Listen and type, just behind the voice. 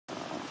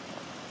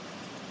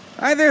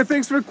Hi there,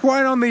 thanks for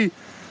inquiring on the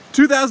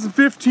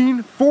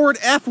 2015 Ford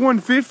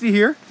F-150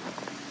 here.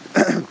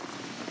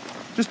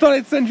 Just thought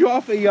I'd send you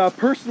off a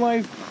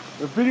personalized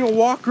video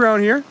walk around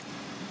here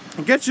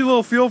and get you a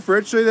little feel for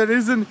it, show you that it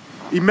is in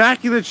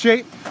immaculate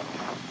shape.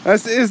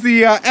 This is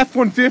the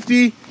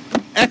F-150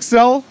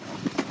 XL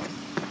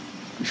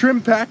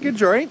trim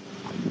package, alright?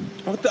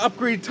 With the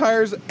upgraded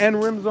tires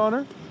and rims on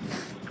her.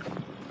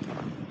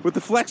 With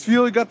the flex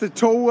wheel, you got the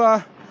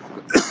tow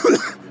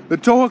the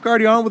tow hook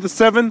already on with the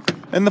 7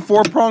 and the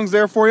 4 prongs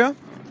there for you.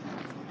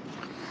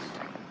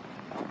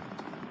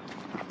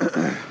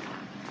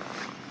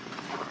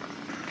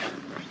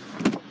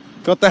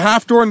 Got the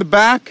half door in the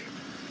back,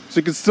 so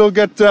you can still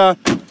get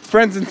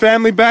friends and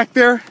family back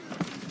there.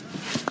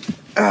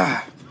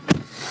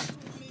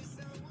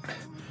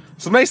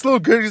 Some nice little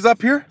goodies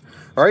up here.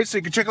 All right, so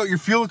you can check out your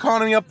fuel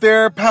economy up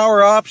there,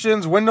 power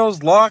options,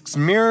 windows, locks,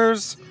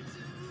 mirrors,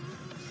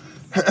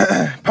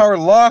 power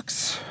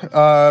locks.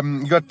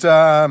 You got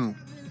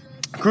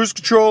cruise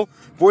control,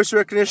 voice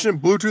recognition,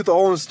 Bluetooth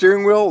all on the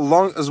steering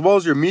wheel, as well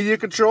as your media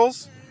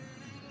controls.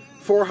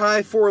 4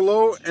 high, 4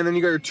 low, and then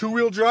you got your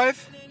 2-wheel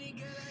drive.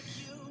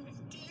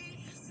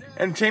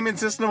 Entertainment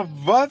system up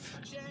above.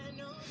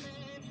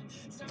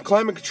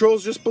 Climate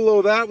controls just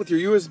below that with your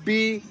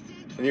USB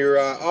and your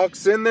aux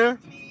in there.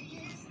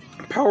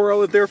 Power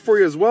outlet there for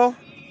you as well.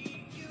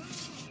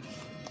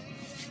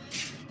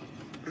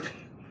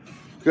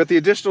 You got the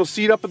additional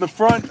seat up in the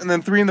front and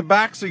then 3 in the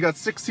back, so you got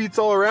 6 seats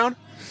all around.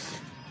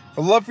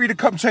 I'd love for you to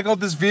come check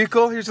out this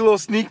vehicle. Here's a little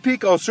sneak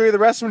peek. I'll show you the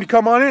rest when you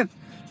come on in.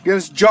 Again,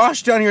 it's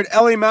Josh down here at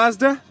LA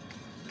Mazda,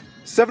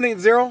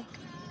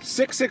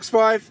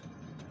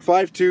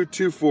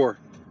 780-665-5224.